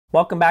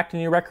Welcome back to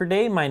New Record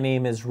Day. My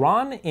name is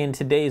Ron. In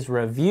today's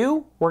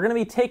review, we're going to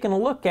be taking a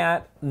look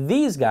at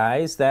these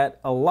guys that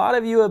a lot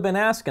of you have been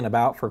asking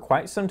about for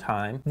quite some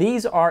time.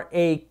 These are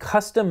a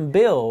custom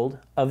build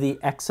of the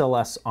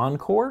XLS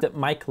Encore that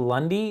Mike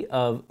Lundy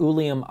of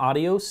Ulium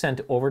Audio sent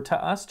over to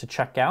us to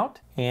check out.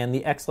 And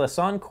the XLS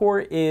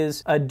Encore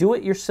is a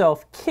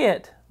do-it-yourself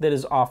kit that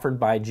is offered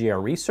by GR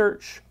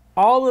Research.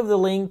 All of the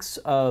links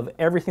of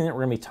everything that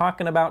we're going to be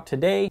talking about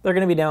today, they're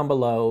going to be down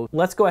below.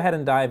 Let's go ahead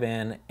and dive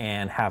in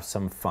and have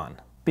some fun.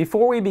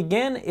 Before we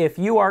begin, if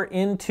you are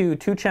into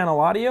two-channel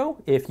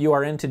audio, if you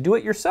are into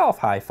do-it-yourself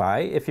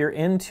hi-fi, if you're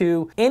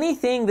into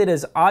anything that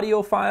is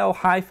audiophile,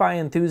 hi-fi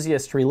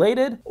enthusiast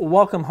related,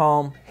 welcome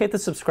home. Hit the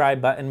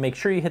subscribe button. Make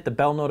sure you hit the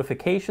bell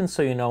notification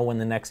so you know when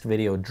the next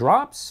video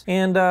drops.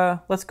 And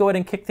let's go ahead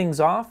and kick things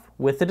off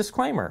with the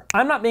disclaimer.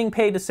 I'm not being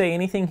paid to say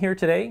anything here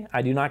today.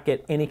 I do not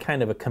get any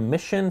kind of a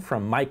commission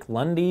from Mike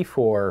Lundy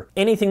for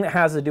anything that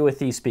has to do with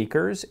these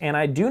speakers, and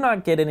I do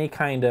not get any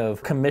kind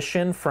of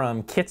commission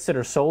from kits that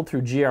are sold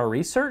through GR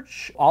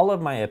Research. All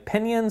of my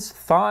opinions,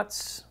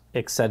 thoughts,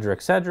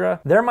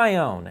 etc., they're my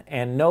own,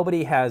 and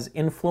nobody has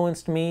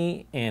influenced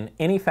me in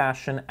any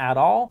fashion at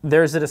all.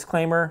 There's a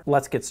disclaimer.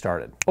 Let's get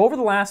started. Over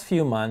the last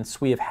few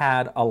months, we have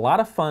had a lot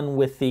of fun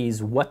with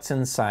these What's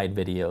Inside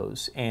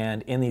videos,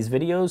 and in these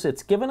videos,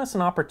 it's given us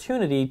an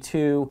opportunity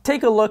to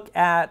take a look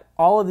at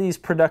all of these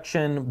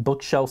production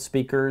bookshelf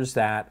speakers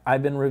that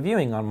I've been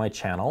reviewing on my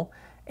channel,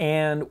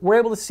 and we're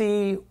able to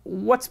see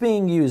what's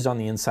being used on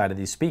the inside of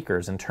these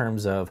speakers in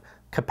terms of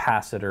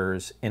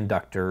capacitors,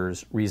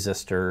 inductors,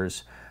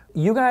 resistors.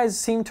 You guys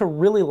seem to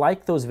really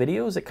like those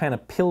videos. It kind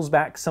of peels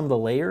back some of the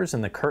layers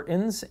and the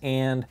curtains,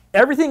 and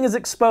everything is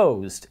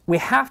exposed. We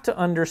have to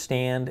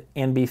understand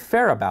and be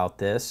fair about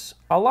this.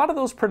 A lot of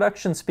those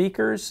production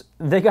speakers,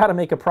 they got to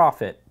make a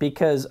profit,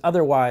 because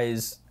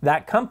otherwise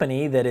that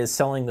company that is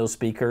selling those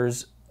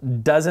speakers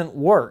doesn't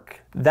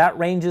work. That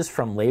ranges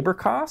from labor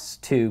costs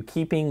to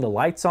keeping the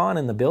lights on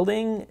in the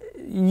building,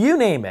 you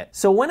name it.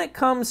 So when it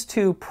comes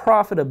to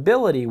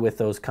profitability with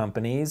those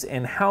companies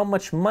and how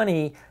much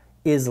money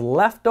is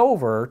left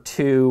over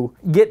to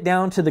get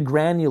down to the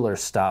granular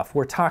stuff,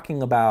 we're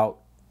talking about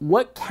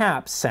what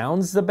cap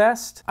sounds the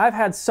best. I've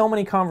had so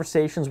many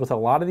conversations with a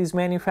lot of these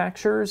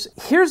manufacturers.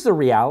 Here's the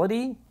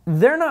reality.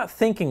 They're not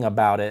thinking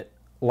about it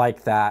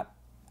like that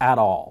at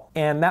all.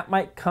 And that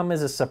might come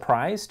as a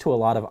surprise to a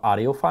lot of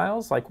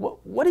audiophiles. Like,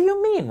 what do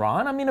you mean,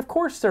 Ron? I mean, of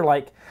course they're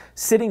like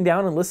sitting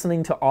down and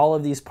listening to all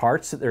of these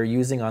parts that they're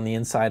using on the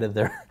inside of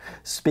their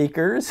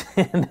speakers.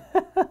 And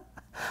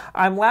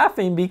I'm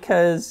laughing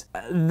because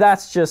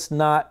that's just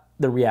not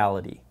the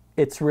reality.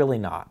 It's really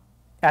not.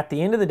 At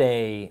the end of the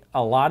day,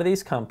 a lot of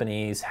these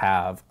companies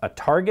have a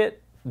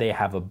target, they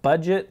have a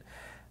budget,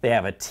 they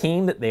have a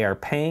team that they are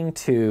paying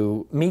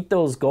to meet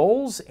those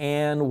goals,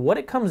 and what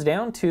it comes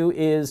down to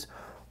is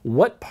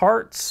what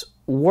parts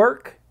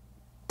work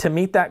to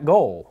meet that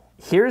goal.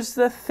 Here's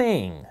the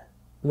thing.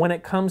 When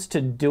it comes to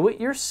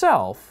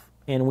do-it-yourself,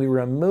 and we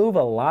remove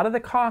a lot of the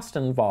cost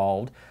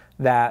involved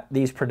that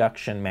these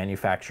production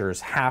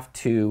manufacturers have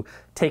to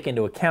take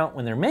into account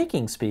when they're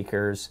making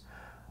speakers,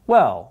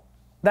 well,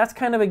 that's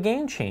kind of a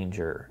game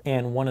changer.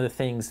 And one of the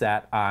things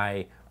that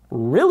I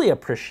really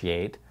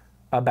appreciate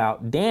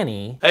about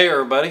Danny, hey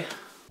everybody,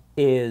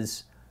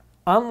 is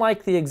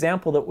unlike the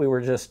example that we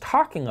were just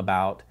talking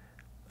about,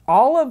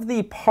 all of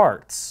the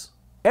parts,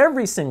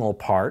 every single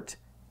part,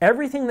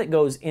 everything that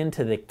goes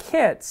into the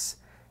kits,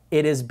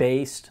 it is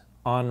based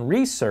on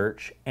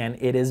research, and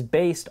it is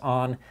based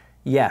on,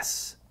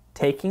 yes,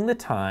 taking the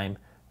time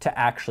to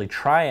actually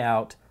try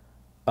out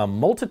a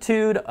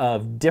multitude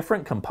of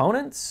different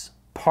components,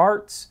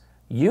 parts,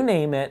 you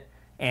name it,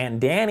 and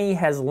Danny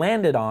has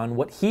landed on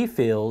what he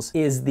feels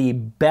is the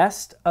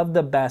best of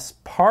the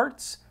best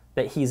parts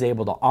that he's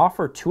able to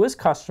offer to his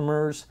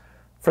customers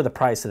for the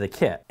price of the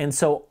kit. And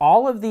so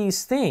all of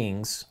these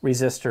things,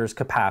 resistors,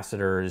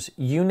 capacitors,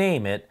 you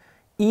name it,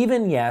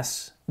 even,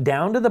 yes,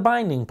 down to the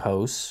binding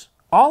posts,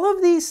 all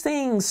of these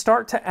things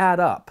start to add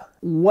up.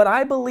 What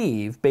I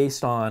believe,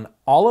 based on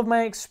all of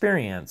my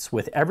experience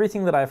with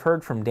everything that I've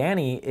heard from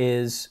Danny,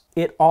 is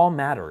it all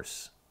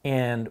matters.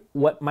 And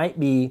what might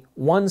be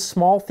one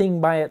small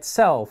thing by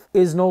itself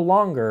is no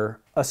longer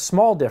a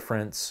small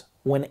difference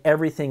when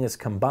everything is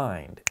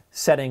combined.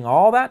 Setting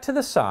all that to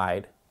the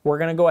side, we're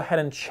going to go ahead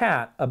and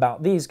chat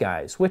about these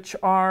guys, which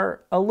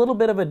are a little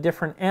bit of a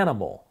different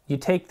animal. You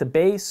take the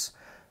base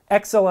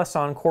XLS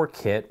Encore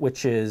kit,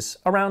 which is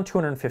around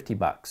 250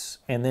 bucks,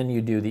 and then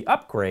you do the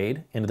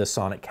upgrade into the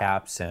sonic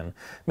caps and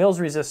Mills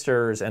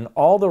resistors and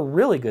all the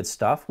really good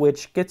stuff,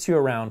 which gets you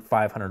around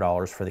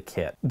 $500 for the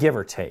kit, give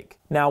or take.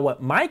 Now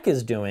what Mike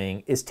is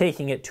doing is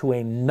taking it to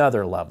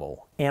another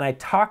level, and I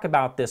talk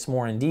about this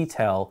more in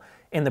detail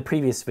in the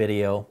previous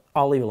video.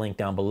 I'll leave a link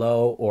down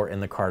below or in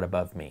the card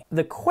above me.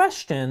 The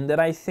question that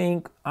I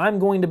think I'm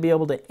going to be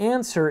able to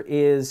answer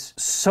is,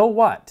 so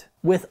what?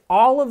 With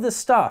all of the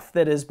stuff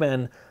that has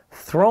been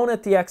thrown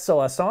at the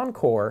XLS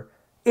Encore,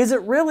 is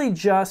it really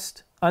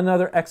just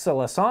another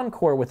XLS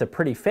Encore with a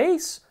pretty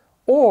face?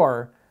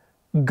 Or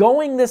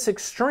going this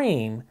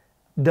extreme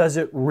does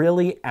it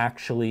really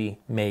actually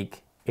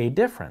make a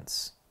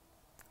difference?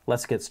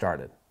 Let's get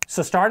started.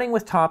 So starting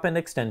with top end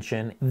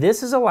extension,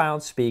 this is a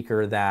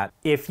loudspeaker that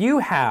if you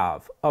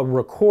have a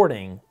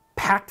recording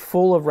packed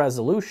full of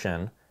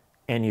resolution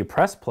and you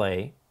press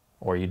play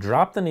or you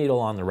drop the needle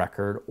on the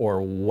record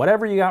or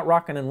whatever you got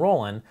rocking and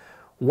rolling,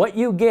 what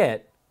you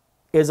get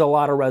is a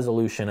lot of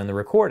resolution in the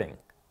recording.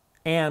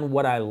 And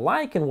what I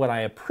like and what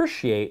I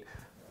appreciate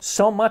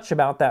so much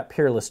about that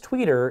Peerless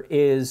tweeter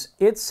is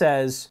it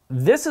says,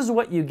 this is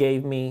what you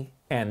gave me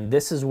and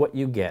this is what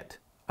you get.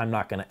 I'm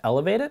not going to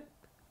elevate it.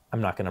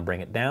 I'm not going to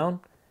bring it down.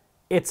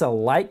 It's a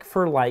like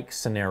for like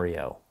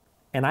scenario.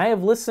 And I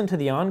have listened to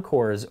the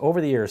Encores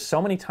over the years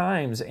so many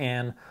times,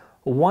 and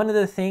one of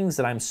the things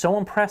that I'm so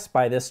impressed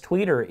by this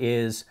tweeter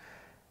is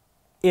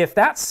if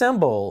that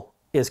cymbal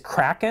is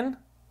cracking,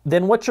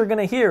 then what you're going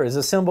to hear is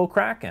a cymbal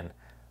cracking.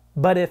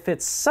 But if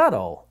it's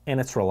subtle and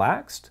it's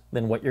relaxed,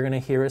 then what you're going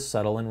to hear is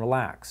subtle and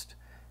relaxed.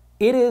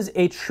 It is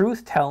a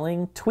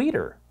truth-telling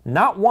tweeter.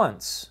 Not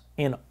once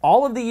in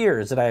all of the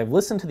years that I have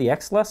listened to the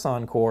XLS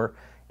Encore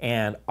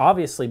and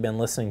obviously been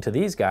listening to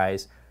these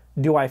guys,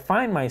 do I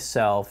find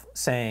myself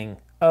saying,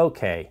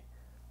 okay,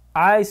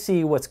 I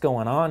see what's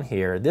going on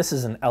here. This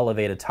is an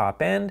elevated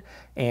top end,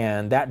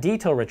 and that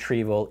detail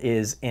retrieval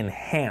is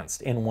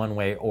enhanced in one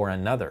way or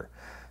another.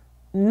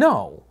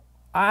 No,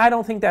 I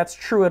don't think that's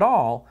true at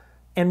all.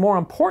 And more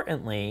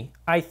importantly,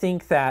 I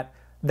think that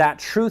that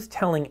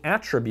truth-telling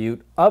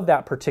attribute of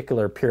that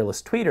particular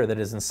Peerless tweeter that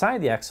is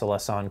inside the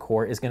XLS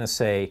Encore is going to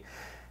say,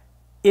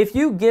 if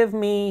you give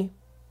me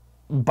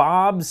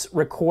Bob's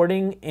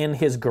recording in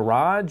his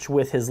garage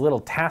with his little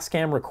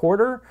Tascam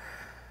recorder,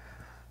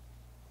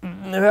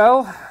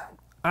 well,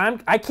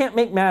 I can't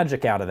make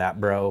magic out of that,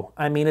 bro.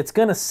 I mean, it's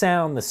going to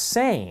sound the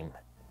same.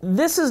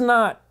 This is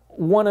not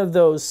one of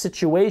those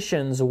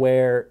situations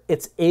where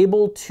it's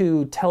able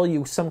to tell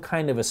you some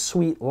kind of a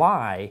sweet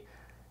lie.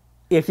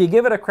 If you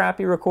give it a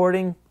crappy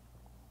recording,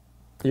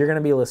 you're going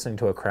to be listening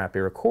to a crappy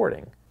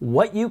recording.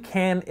 What you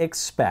can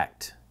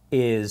expect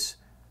is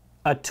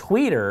a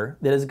tweeter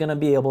that is going to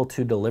be able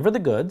to deliver the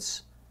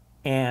goods,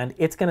 and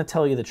it's going to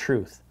tell you the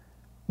truth.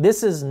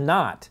 This is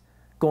not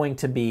going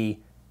to be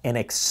an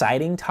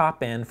exciting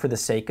top end for the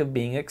sake of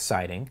being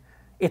exciting.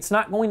 It's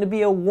not going to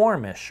be a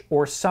warmish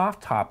or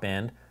soft top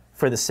end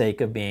for the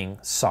sake of being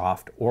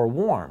soft or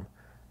warm.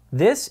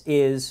 This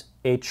is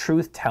a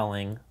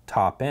truth-telling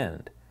top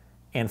end.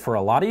 And for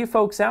a lot of you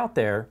folks out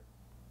there,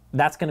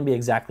 that's going to be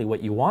exactly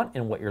what you want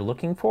and what you're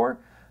looking for.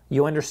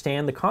 You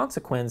understand the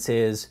consequence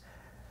is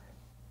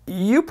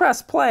you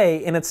press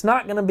play and it's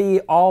not going to be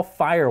all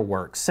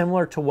fireworks,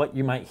 similar to what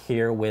you might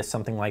hear with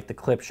something like the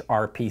Klipsch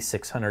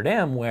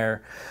RP600M,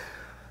 where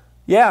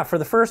yeah, for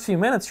the first few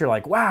minutes, you're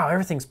like, wow,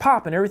 everything's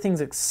popping,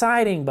 everything's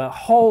exciting, but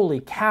holy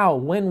cow,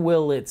 when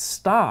will it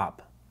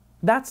stop?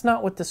 That's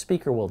not what the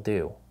speaker will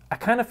do. I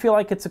kind of feel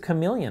like it's a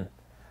chameleon.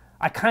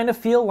 I kind of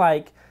feel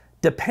like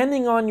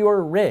depending on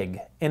your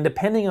rig and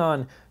depending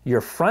on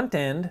your front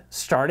end,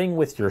 starting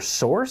with your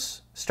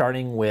source,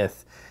 starting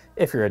with,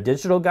 if you're a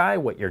digital guy,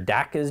 what your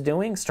DAC is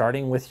doing,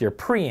 starting with your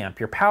preamp,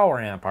 your power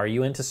amp, are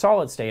you into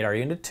solid state, are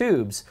you into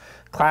tubes,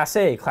 Class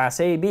A, Class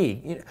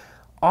AB,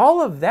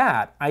 all of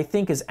that, I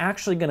think, is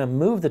actually going to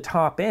move the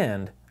top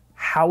end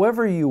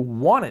however you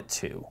want it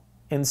to.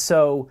 And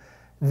so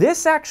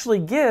this actually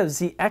gives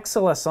the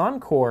XLS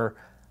Encore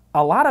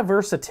a lot of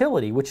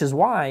versatility, which is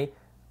why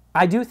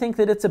I do think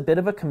that it's a bit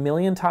of a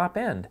chameleon top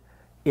end.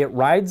 It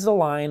rides the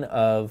line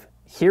of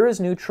here is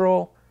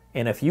neutral,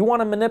 and if you want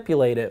to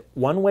manipulate it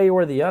one way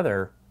or the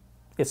other,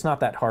 it's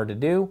not that hard to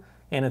do.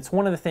 And it's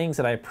one of the things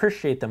that I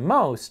appreciate the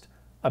most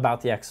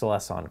about the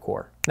XLS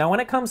Encore. Now when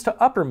it comes to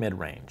upper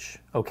mid-range,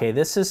 okay,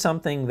 this is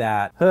something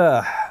that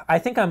I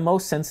think I'm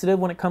most sensitive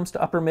when it comes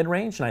to upper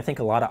mid-range, and I think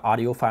a lot of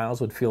audiophiles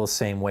would feel the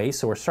same way.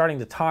 So we're starting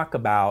to talk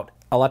about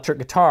electric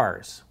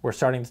guitars. We're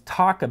starting to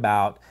talk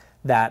about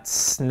that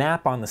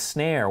snap on the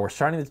snare. We're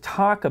starting to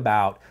talk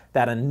about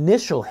that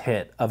initial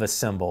hit of a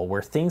cymbal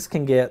where things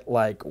can get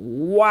like,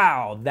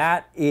 wow,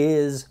 that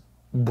is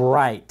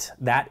bright,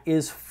 that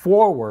is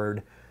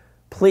forward.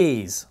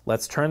 Please,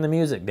 let's turn the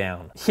music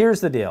down. Here's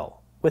the deal.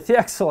 With the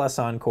XLS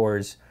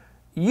Encores,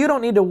 you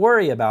don't need to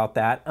worry about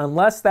that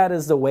unless that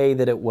is the way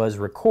that it was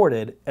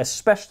recorded,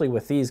 especially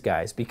with these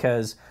guys,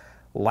 because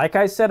like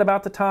I said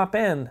about the top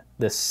end,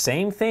 the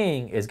same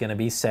thing is going to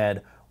be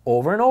said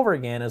over and over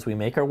again as we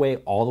make our way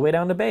all the way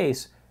down to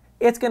bass.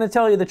 It's going to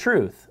tell you the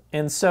truth.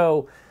 And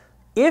so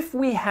if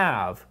we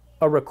have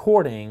a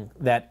recording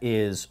that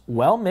is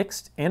well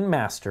mixed and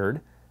mastered,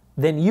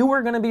 then you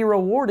are going to be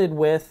rewarded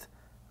with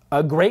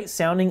a great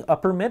sounding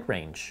upper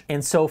mid-range.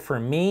 And so for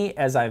me,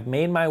 as I've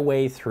made my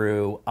way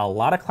through a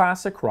lot of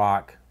classic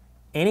rock,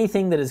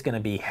 anything that is going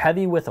to be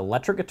heavy with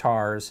electric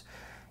guitars,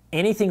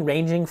 anything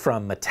ranging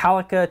from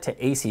Metallica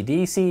to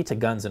AC/DC to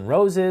Guns N'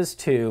 Roses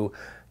to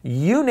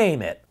you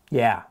name it,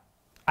 yeah,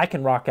 I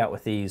can rock out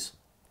with these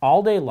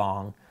all day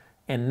long,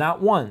 and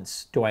not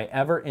once do I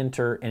ever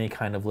enter any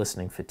kind of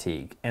listening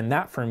fatigue. And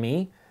that for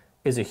me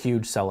is a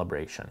huge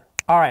celebration.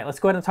 All right, let's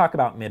go ahead and talk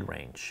about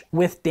mid-range.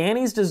 With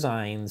Danny's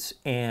designs,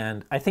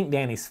 and I think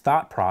Danny's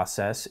thought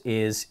process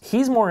is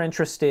he's more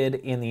interested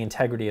in the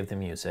integrity of the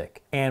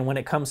music. And when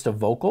it comes to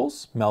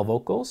vocals, male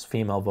vocals,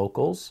 female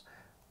vocals,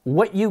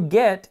 what you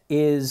get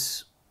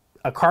is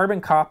a carbon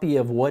copy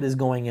of what is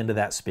going into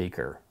that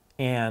speaker.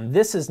 And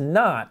this is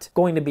not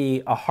going to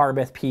be a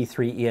Harbeth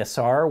P3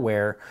 ESR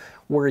where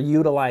we're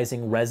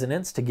utilizing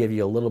resonance to give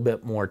you a little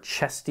bit more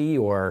chesty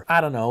or,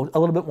 I don't know, a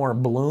little bit more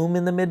bloom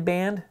in the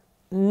mid-band.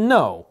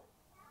 No.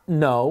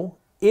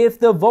 If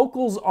the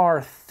vocals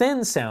are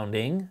thin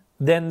sounding,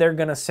 then they're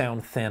going to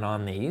sound thin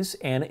on these.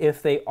 And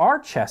if they are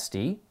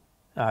chesty,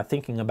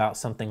 thinking about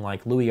something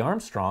like Louis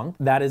Armstrong,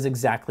 that is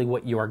exactly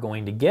what you are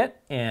going to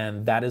get,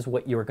 and that is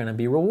what you are going to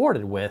be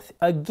rewarded with.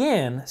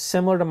 Again,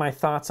 similar to my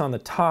thoughts on the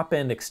top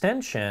end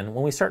extension,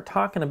 when we start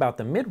talking about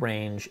the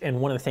mid-range,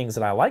 and one of the things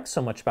that I like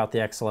so much about the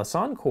XLS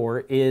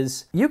Encore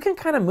is you can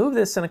kind of move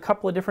this in a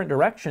couple of different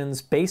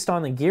directions based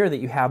on the gear that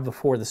you have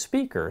before the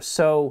speaker.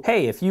 So,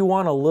 hey, if you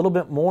want a little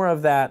bit more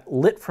of that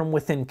lit from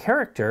within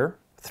character,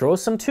 throw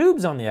some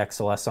tubes on the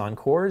XLS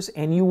Encores,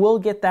 and you will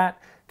get that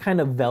kind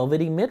of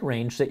velvety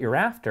mid-range that you're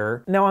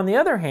after. Now, on the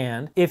other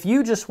hand, if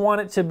you just want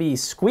it to be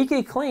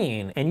squeaky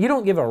clean and you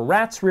don't give a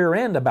rat's rear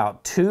end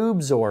about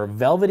tubes or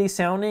velvety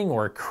sounding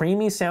or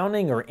creamy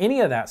sounding or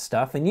any of that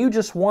stuff, and you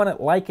just want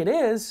it like it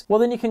is, well,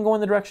 then you can go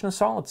in the direction of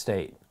solid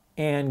state.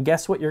 And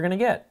guess what you're gonna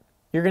get?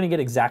 You're gonna get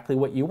exactly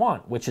what you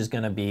want, which is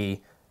gonna be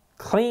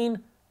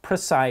clean,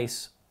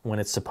 precise when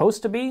it's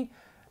supposed to be,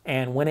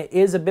 and when it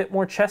is a bit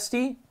more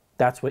chesty,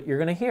 that's what you're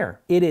gonna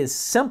hear. It is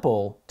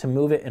simple to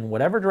move it in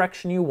whatever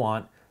direction you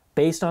want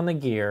based on the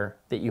gear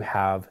that you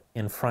have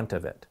in front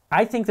of it.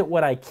 I think that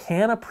what I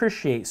can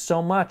appreciate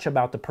so much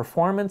about the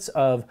performance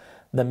of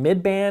the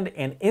mid-band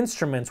and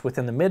instruments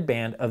within the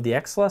mid-band of the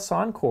XLS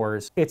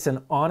Encores, it's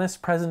an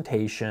honest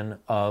presentation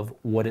of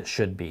what it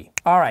should be.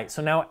 All right,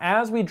 so now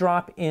as we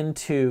drop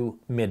into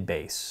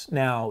mid-bass,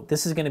 now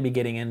this is gonna be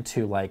getting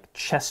into like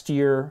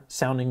chestier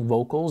sounding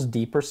vocals,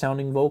 deeper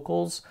sounding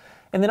vocals,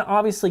 and then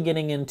obviously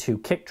getting into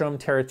kick drum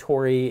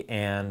territory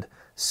and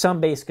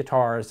some bass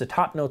guitars, the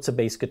top notes of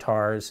bass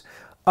guitars,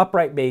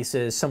 upright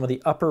basses, some of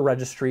the upper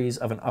registries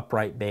of an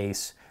upright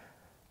bass,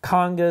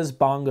 congas,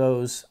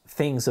 bongos,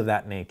 things of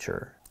that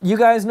nature. You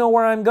guys know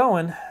where I'm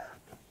going.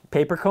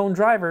 Paper cone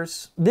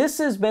drivers. This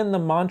has been the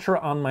mantra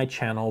on my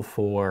channel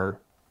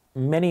for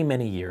many,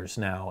 many years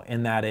now,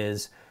 and that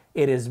is,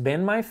 it has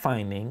been my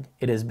finding,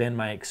 it has been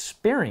my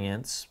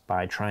experience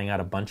by trying out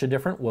a bunch of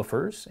different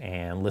woofers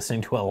and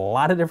listening to a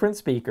lot of different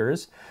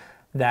speakers,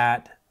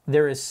 that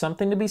there is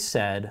something to be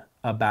said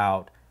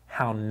about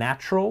how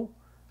natural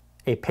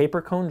a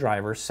paper cone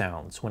driver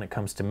sounds when it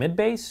comes to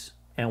mid-bass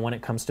and when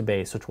it comes to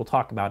bass, which we'll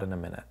talk about in a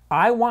minute.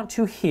 I want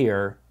to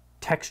hear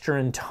texture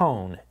and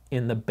tone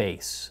in the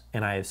bass,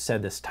 and I have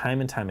said this time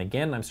and time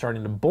again, and I'm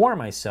starting to bore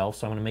myself,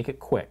 so I'm gonna make it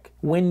quick.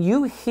 When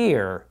you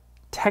hear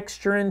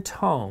texture and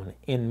tone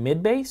in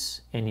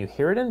mid-bass and you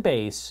hear it in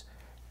bass,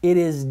 it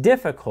is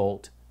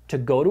difficult to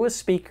go to a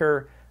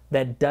speaker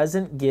that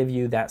doesn't give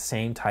you that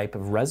same type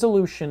of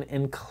resolution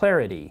and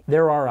clarity.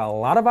 There are a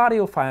lot of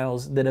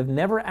audiophiles that have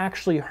never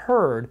actually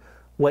heard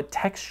what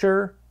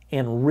texture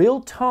and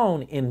real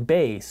tone in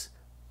bass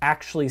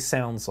actually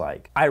sounds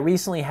like. I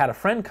recently had a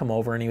friend come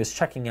over and he was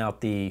checking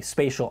out the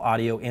Spatial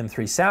Audio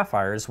M3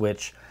 Sapphires,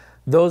 which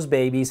those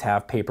babies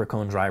have paper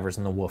cone drivers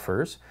in the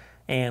woofers.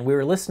 And we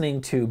were listening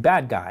to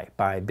Bad Guy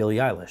by Billie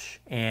Eilish.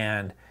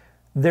 And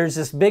there's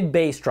this big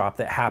bass drop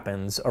that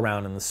happens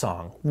around in the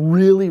song.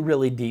 Really,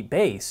 really deep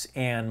bass.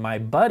 And my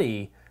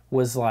buddy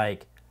was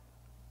like,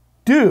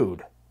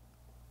 dude,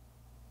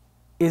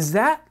 is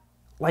that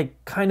like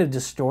kind of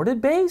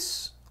distorted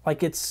bass?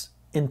 Like it's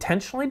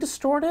intentionally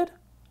distorted?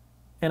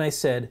 And I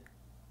said,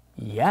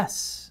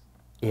 yes,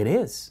 it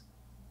is.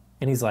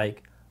 And he's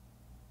like,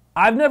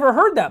 I've never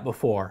heard that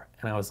before.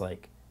 And I was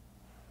like,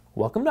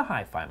 welcome to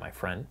Hi-Fi, my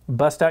friend.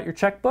 Bust out your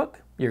checkbook,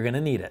 you're gonna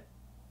need it.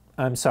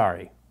 I'm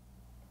sorry.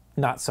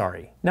 Not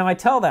sorry. Now I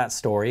tell that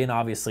story, and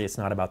obviously it's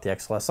not about the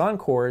XLS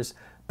Encores,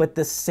 but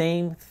the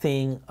same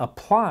thing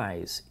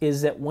applies,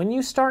 is that when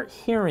you start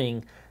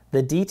hearing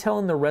the detail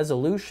and the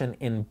resolution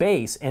in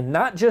bass, and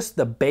not just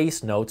the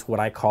bass notes,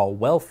 what I call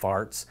well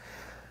farts,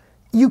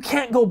 you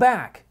can't go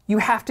back. You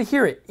have to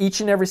hear it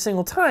each and every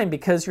single time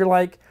because you're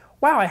like,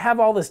 wow, I have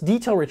all this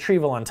detail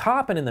retrieval on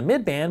top and in the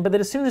mid-band, but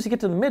then as soon as you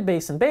get to the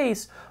mid-bass and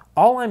bass,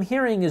 all I'm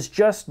hearing is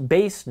just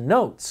bass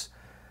notes.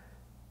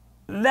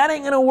 That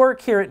ain't gonna work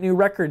here at New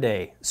Record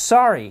Day.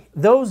 Sorry,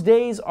 those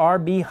days are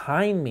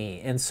behind me.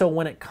 And so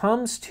when it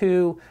comes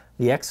to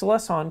the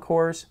XLS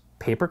Encores,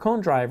 paper cone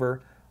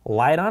driver,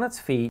 light on its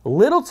feet,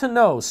 little to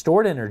no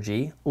stored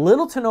energy,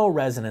 little to no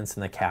resonance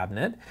in the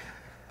cabinet,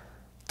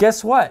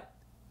 guess what?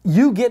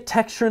 You get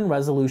texture and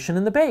resolution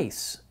in the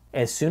bass.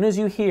 As soon as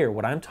you hear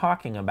what I'm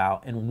talking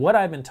about and what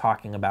I've been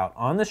talking about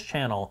on this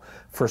channel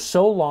for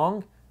so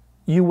long,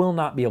 you will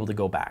not be able to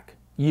go back.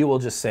 You will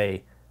just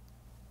say,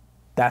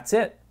 that's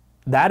it.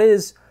 That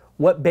is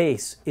what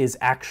bass is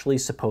actually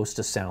supposed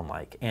to sound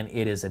like. And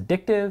it is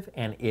addictive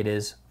and it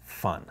is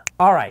fun.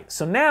 All right,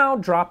 so now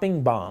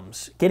dropping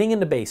bombs, getting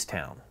into bass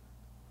town.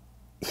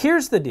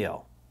 Here's the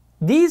deal.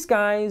 These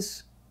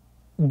guys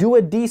do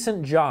a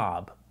decent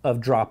job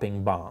of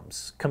dropping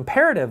bombs.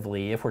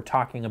 Comparatively, if we're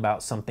talking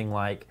about something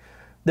like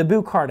the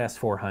Buchard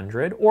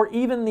S400 or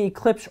even the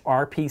Klipsch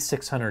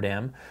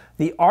RP600M,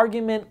 the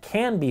argument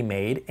can be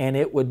made, and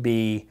it would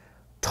be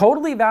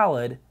totally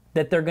valid,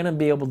 that they're going to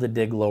be able to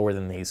dig lower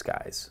than these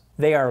guys.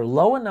 They are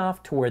low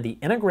enough to where the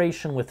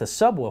integration with the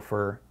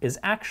subwoofer is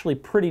actually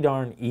pretty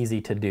darn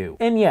easy to do.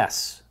 And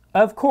yes,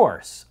 of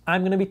course,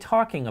 I'm going to be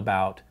talking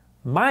about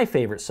my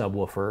favorite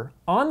subwoofer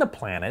on the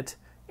planet,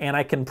 and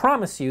I can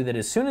promise you that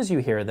as soon as you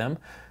hear them,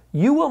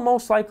 you will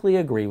most likely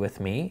agree with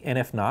me, and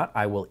if not,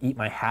 I will eat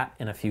my hat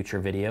in a future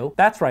video.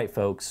 That's right,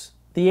 folks.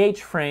 The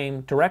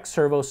H-frame direct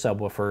servo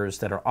subwoofers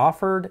that are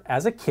offered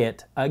as a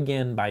kit,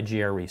 again by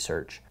GR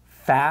Research.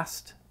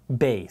 Fast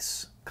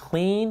bass,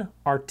 clean,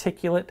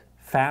 articulate,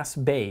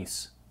 fast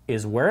bass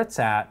is where it's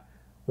at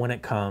when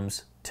it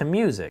comes to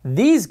music.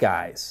 These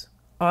guys,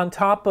 on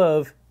top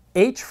of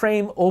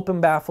H-frame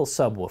open baffle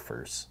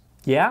subwoofers,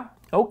 yeah,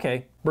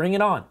 okay, bring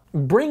it on.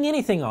 Bring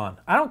anything on.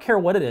 I don't care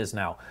what it is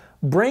now.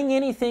 Bring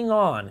anything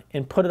on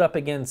and put it up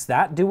against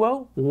that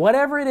duo.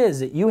 Whatever it is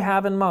that you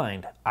have in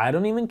mind, I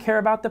don't even care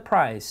about the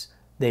price.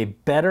 They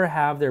better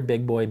have their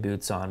big boy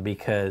boots on,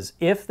 because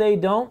if they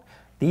don't,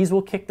 these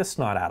will kick the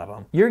snot out of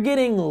them. You're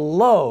getting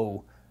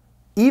low,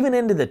 even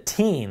into the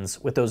teens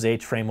with those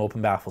H-frame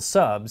open baffle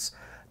subs.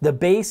 The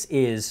bass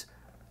is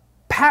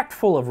packed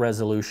full of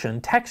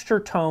resolution, texture,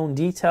 tone,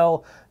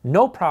 detail,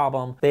 no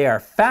problem. They are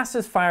fast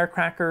as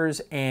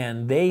firecrackers,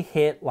 and they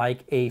hit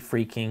like a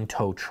freaking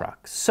tow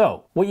truck.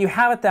 So what you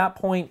have at that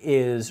point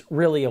is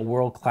really a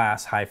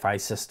world-class hi-fi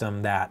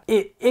system that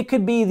it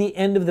could be the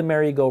end of the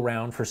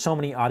merry-go-round for so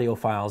many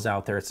audiophiles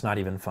out there, it's not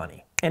even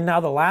funny. And now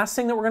the last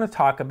thing that we're going to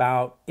talk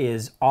about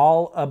is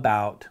all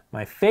about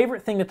my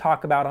favorite thing to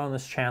talk about on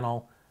this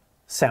channel,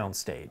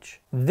 soundstage.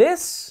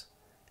 This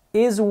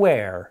is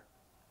where,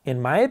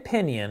 in my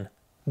opinion,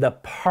 the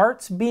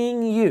parts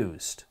being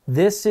used,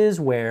 this is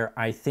where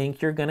I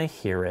think you're going to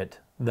hear it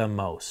the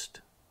most.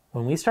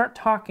 When we start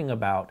talking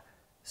about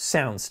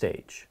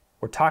soundstage,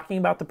 we're talking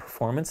about the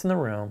performance in the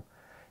room,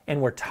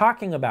 and we're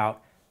talking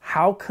about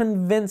how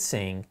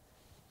convincing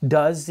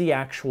does the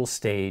actual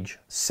stage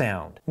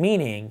sound?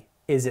 Meaning,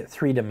 is it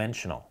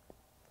three-dimensional?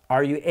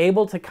 Are you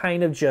able to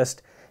kind of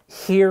just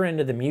hear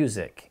into the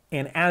music?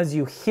 And as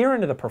you hear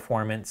into the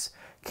performance,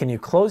 can you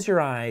close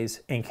your eyes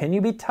and can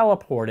you be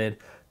teleported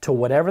to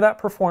whatever that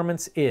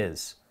performance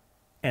is?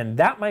 And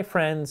that, my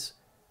friends,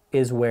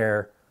 is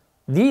where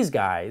these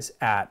guys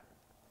at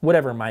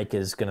whatever mic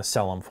is going to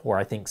sell them for,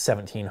 I think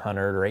 $1,700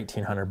 or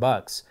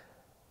 $1,800,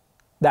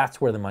 that's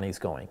where the money's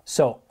going.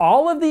 So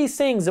all of these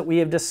things that we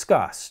have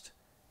discussed,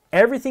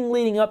 everything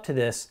leading up to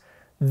this,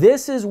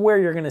 this is where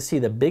you're going to see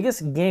the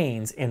biggest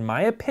gains, in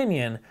my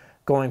opinion,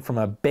 going from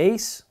a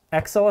base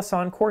XLS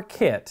Encore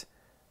kit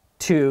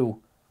to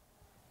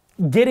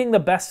getting the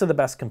best of the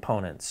best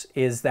components,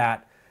 is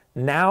that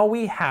now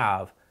we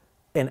have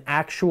an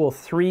actual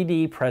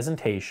 3D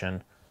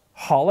presentation,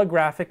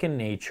 holographic in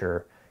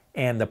nature,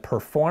 and the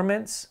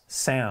performance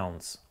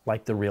sounds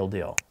like the real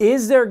deal.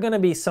 Is there going to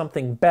be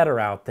something better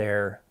out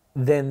there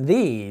than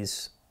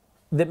these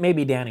that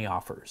maybe Danny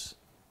offers?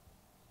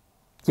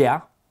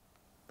 Yeah,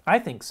 I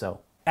think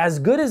so. As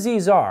good as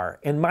these are,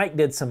 and Mike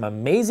did some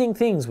amazing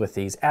things with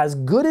these, as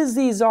good as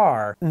these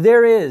are,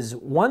 there is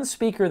one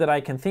speaker that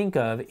I can think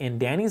of in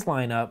Danny's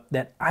lineup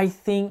that I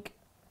think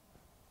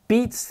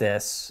beats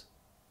it.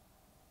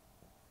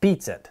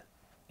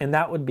 And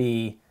that would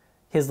be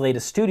his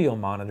latest studio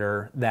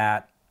monitor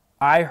that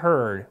I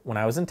heard when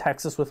I was in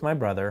Texas with my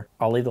brother.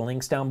 I'll leave the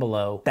links down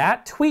below.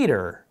 That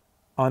tweeter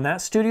on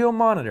that studio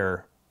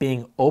monitor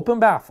being open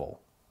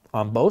baffle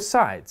on both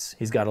sides,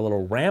 he's got a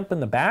little ramp in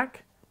the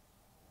back.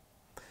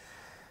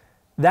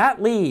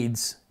 That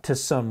leads to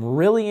some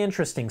really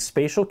interesting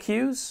spatial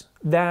cues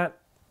that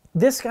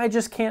this guy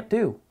just can't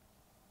do.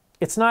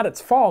 It's not its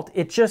fault,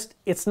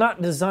 it's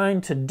not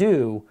designed to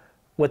do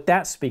what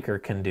that speaker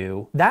can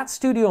do. That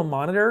studio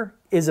monitor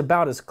is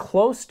about as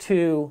close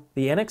to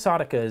the NX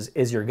Auticas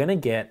as you're gonna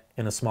get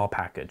in a small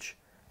package.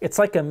 It's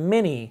like a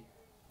mini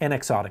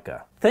NX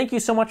Autica. Thank you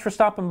so much for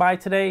stopping by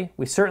today.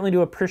 We certainly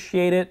do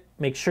appreciate it.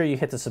 Make sure you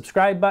hit the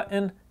subscribe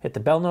button, hit the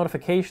bell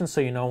notification so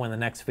you know when the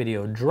next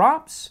video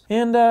drops.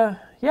 And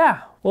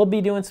yeah, we'll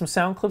be doing some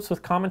sound clips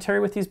with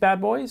commentary with these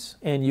bad boys,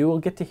 and you will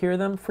get to hear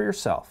them for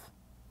yourself.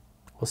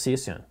 We'll see you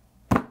soon.